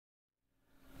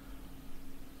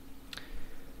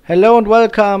Hello and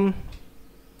welcome.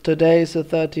 Today is the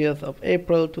 30th of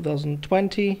April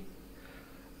 2020.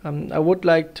 I would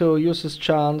like to use this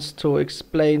chance to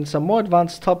explain some more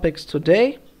advanced topics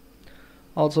today,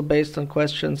 also based on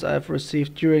questions I've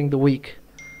received during the week.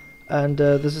 And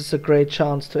this is a great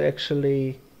chance to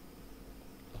actually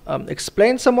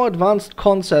explain some more advanced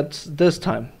concepts this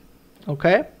time.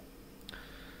 Okay?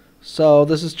 So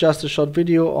this is just a short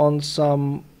video on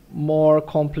some more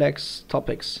complex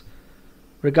topics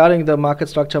regarding the market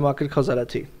structure, market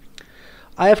causality.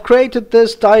 I have created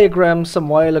this diagram some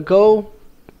while ago.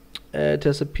 It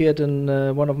has appeared in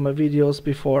one of my videos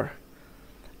before.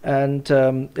 And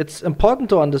it's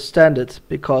important to understand it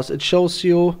because it shows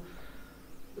you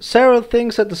several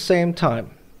things at the same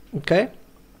time. Okay?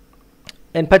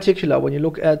 In particular, when you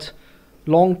look at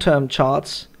long-term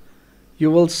charts, you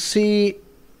will see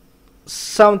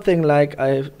something like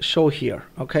I show here.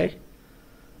 Okay?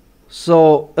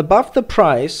 So above the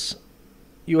price,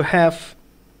 you have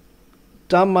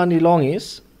dumb money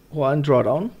longies who are in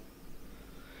drawdown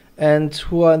and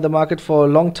who are in the market for a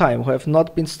long time, who have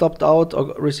not been stopped out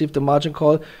or received a margin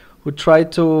call, who try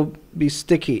to be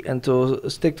sticky and to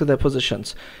stick to their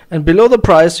positions. And below the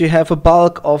price, you have a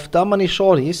bulk of dumb money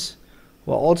shorties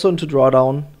who are also into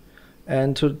drawdown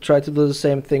and to try to do the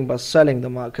same thing by selling the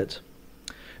market.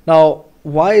 Now,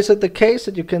 why is it the case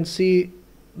that you can see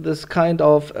this kind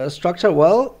of structure?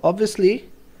 Well, obviously,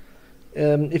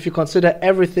 if you consider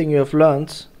everything you have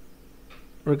learned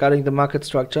regarding the market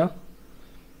structure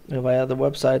via the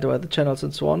website, via the channels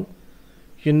and so on,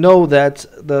 you know that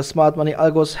the smart money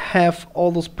algos have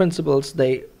all those principles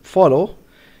they follow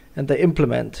and they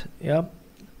implement,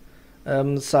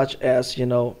 such as,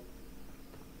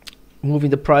 moving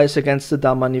the price against the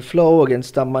dumb money flow,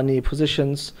 against dumb money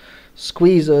positions,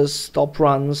 squeezes, stop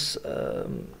runs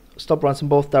in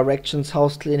both directions,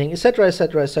 house cleaning, etc.,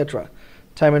 etc., etc.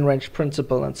 Time and range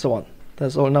principle and so on.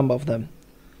 There's a whole number of them.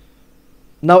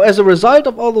 Now, as a result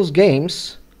of all those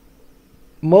games,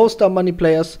 most dumb money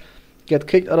players get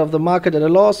kicked out of the market at a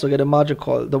loss or get a margin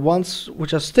call. The ones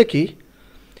which are sticky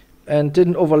and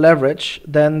didn't over leverage,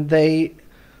 then they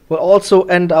will also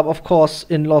end up, of course,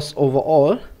 in loss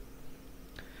overall.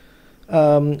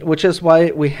 Which is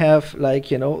why we have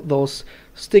those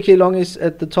sticky longies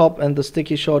at the top and the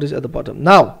sticky shorties at the bottom.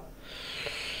 Now,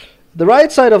 the right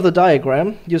side of the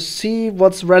diagram, you see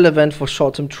what's relevant for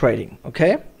short-term trading,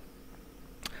 okay?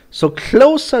 So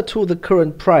closer to the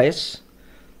current price,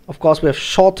 of course, we have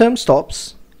short-term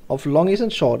stops of longies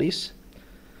and shorties,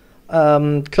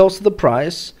 close to the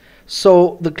price.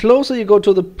 So the closer you go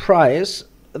to the price,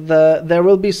 there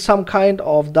will be some kind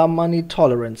of dumb money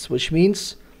tolerance, which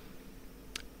means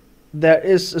there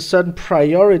is a certain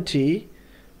priority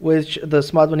which the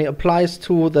smart money applies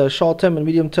to the short-term and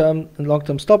medium-term and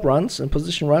long-term stop runs and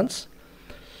position runs.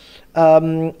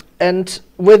 And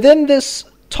within this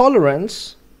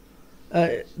tolerance,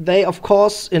 they, of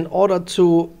course, in order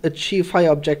to achieve higher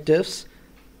objectives,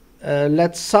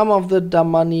 let some of the dumb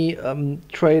money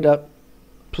trader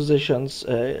positions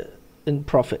in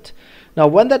profit. Now,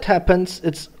 when that happens,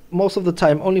 it's most of the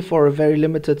time only for a very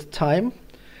limited time.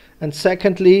 And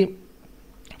secondly,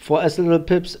 for as little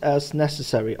pips as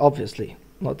necessary, obviously,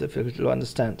 not difficult to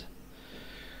understand.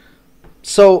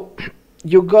 So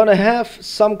you're gonna have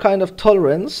some kind of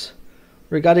tolerance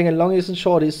regarding a longies and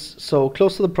shorties, so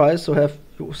close to the price,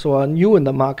 so are new in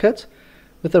the market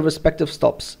with the respective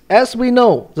stops. As we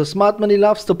know, the smart money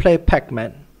loves to play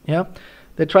Pac-Man.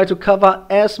 They try to cover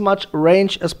as much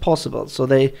range as possible, so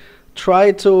they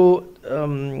try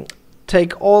to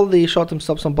take all the short-term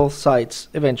stops on both sides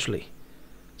eventually.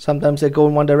 Sometimes they go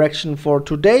in one direction for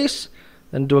 2 days,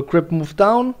 then do a grip move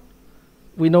down.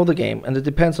 We know the game, and it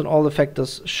depends on all the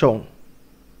factors shown.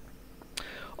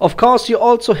 Of course, you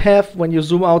also have, when you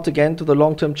zoom out again to the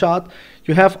long-term chart,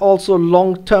 you have also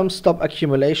long-term stop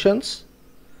accumulations.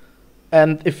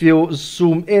 And if you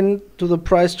zoom in to the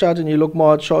price chart and you look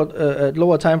more at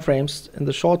lower time frames in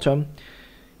the short term,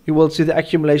 you will see the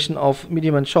accumulation of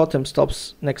medium and short-term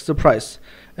stops next to price.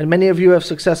 And many of you have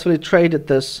successfully traded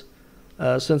this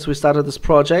since we started this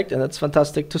project, and it's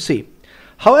fantastic to see.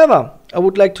 However, I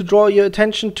would like to draw your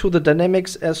attention to the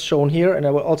dynamics as shown here, and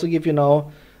I will also give you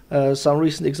now some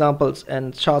recent examples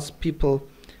and charts people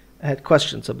had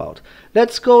questions about.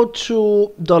 Let's go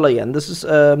to dollar yen. This is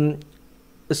a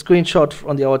screenshot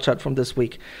on the hour chart from this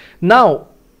week. Now,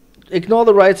 ignore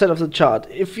the right side of the chart.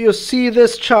 If you see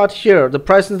this chart here, the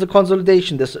price in the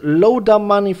consolidation, this low dumb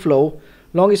money flow,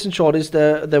 longies and shorties,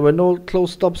 there were no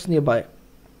close stops nearby.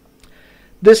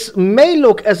 This may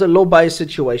look as a low buy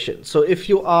situation. So if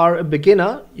you are a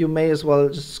beginner, you may as well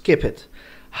just skip it.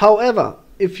 However,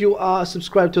 if you are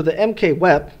subscribed to the MK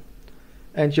Web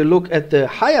and you look at the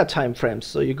higher time frames,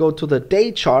 so you go to the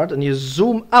day chart and you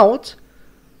zoom out,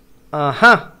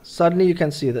 suddenly you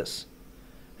can see this.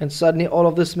 And suddenly all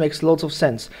of this makes loads of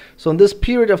sense. So in this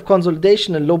period of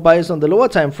consolidation and low bias on the lower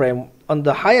time frame, on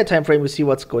the higher time frame, we see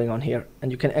what's going on here,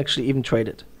 and you can actually even trade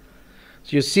it.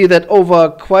 So you see that over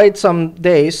quite some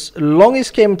days,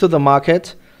 longies came to the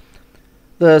market.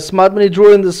 The smart money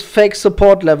drew in this fake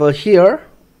support level here,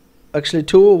 actually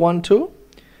 1, 2.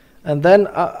 And then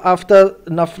after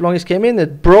enough longies came in,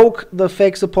 it broke the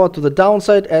fake support to the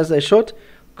downside, as they should,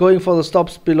 going for the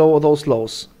stops below those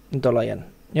lows in dollar yen.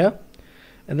 Yeah.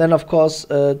 And then, of course,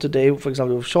 today, for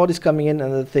example, with shorties coming in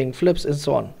and the thing flips and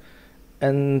so on.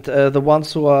 And the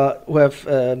ones who have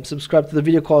subscribed to the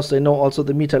video course, they know also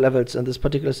the meter levels in this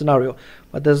particular scenario.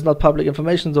 But this is not public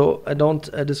information, so I don't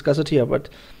discuss it here. But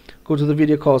go to the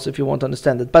video course if you want to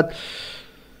understand it. But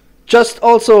just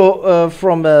also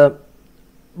from a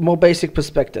more basic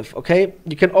perspective, okay?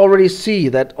 You can already see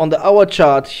that on the hour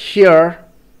chart here,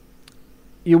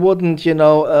 you wouldn't, you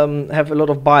know, have a lot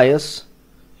of bias.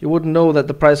 You wouldn't know that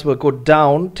the price will go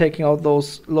down, taking out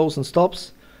those lows and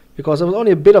stops, because there was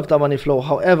only a bit of the money flow.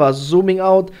 However, zooming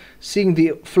out, seeing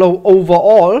the flow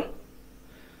overall,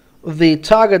 the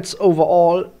targets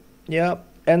overall, yeah,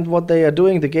 and what they are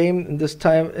doing, the game in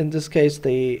this case,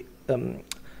 the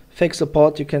fake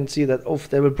support, you can see that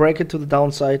they will break it to the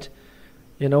downside,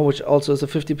 you know, which also is a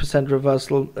 50%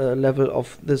 reversal level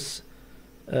of this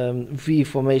V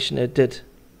formation it did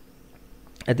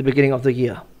at the beginning of the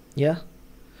year, yeah.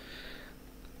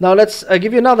 Now let's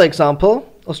give you another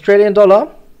example. Australian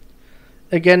dollar.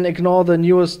 Again, ignore the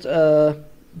newest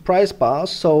price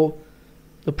bars. So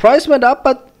the price went up,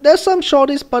 but there's some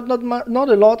shorties, but not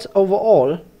a lot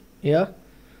overall. Yeah.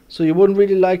 So you wouldn't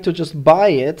really like to just buy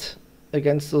it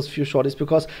against those few shorties,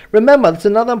 because remember, that's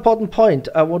another important point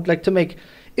I would like to make.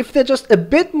 If they're just a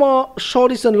bit more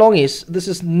shorties and longies, this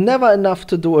is never enough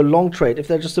to do a long trade. If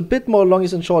they're just a bit more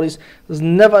longies and shorties, there's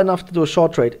never enough to do a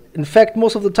short trade. In fact,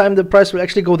 most of the time the price will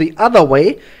actually go the other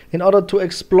way in order to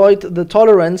exploit the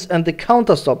tolerance and the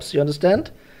counter stops. You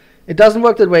understand? It doesn't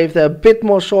work that way. If they're a bit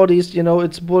more shorties, you know,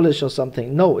 it's bullish or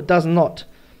something. No, it does not.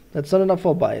 That's not enough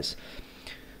for bias.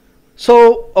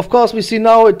 So, of course, we see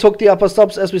now it took the upper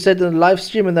stops, as we said in the live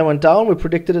stream, and then went down. We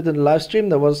predicted it in the live stream.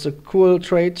 There was a cool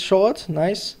trade short.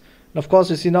 Nice. And, of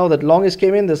course, we see now that longies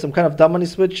came in. There's some kind of dumb money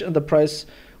switch, and the price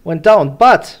went down.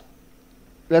 But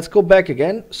let's go back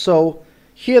again. So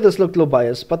here this looked low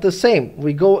bias, but the same.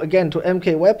 We go again to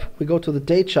MK Web. We go to the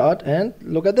day chart, and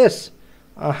look at this.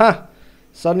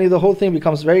 Suddenly the whole thing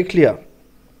becomes very clear.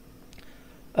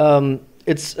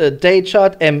 It's a day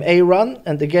chart MA run,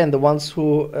 and again, the ones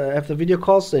who have the video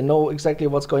course, they know exactly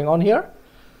what's going on here.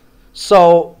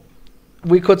 So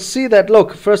we could see that,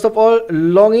 look, first of all,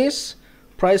 longies,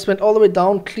 price went all the way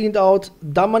down, cleaned out,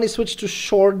 dumb money switched to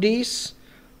shorties,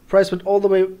 price went all the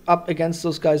way up against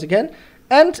those guys again.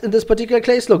 And in this particular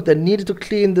case, look, they needed to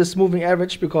clean this moving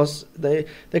average because they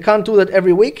can't do that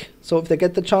every week. So if they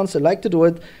get the chance, they like to do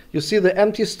it. You see the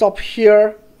empty stop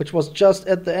here, which was just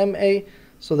at the MA.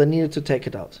 So they needed to take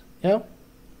it out. Yeah.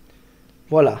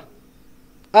 Voila.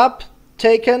 Up,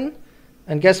 taken,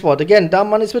 and guess what? Again, dumb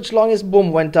money switch longies,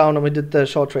 boom, went down, and we did the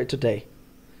short trade today.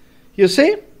 You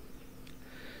see?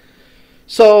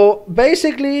 So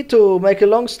basically, to make a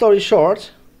long story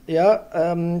short,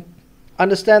 yeah,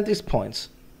 understand these points.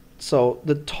 So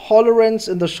the tolerance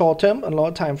in the short term and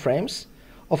lower time frames.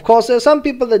 Of course, there are some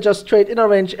people that just trade inner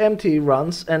range empty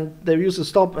runs and they use a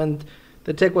stop and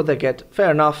they take what they get. Fair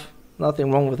enough.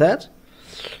 Nothing wrong with that.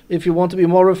 If you want to be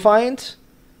more refined,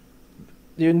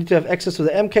 you need to have access to the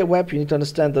MK Web. You need to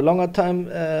understand the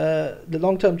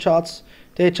long-term charts,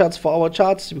 day charts for our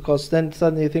charts, because then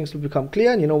suddenly things will become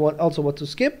clear and you know what to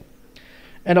skip.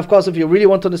 And of course, if you really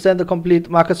want to understand the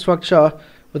complete market structure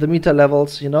with the meter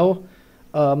levels, you know,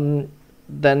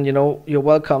 then you know you're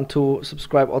welcome to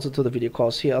subscribe also to the video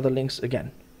course. Here are the links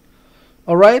again.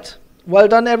 All right, well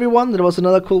done, everyone. That was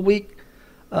another cool week.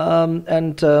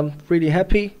 Really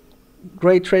happy.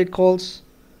 Great trade calls.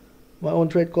 My own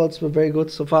trade calls were very good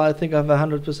so far. I think I have a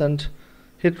 100%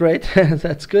 hit rate.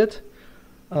 That's good.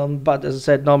 But as I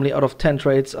said, normally out of 10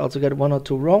 trades, I also get 1 or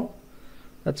 2 wrong.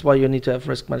 That's why you need to have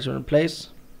risk management in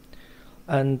place.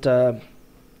 And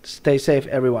stay safe,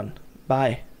 everyone.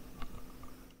 Bye.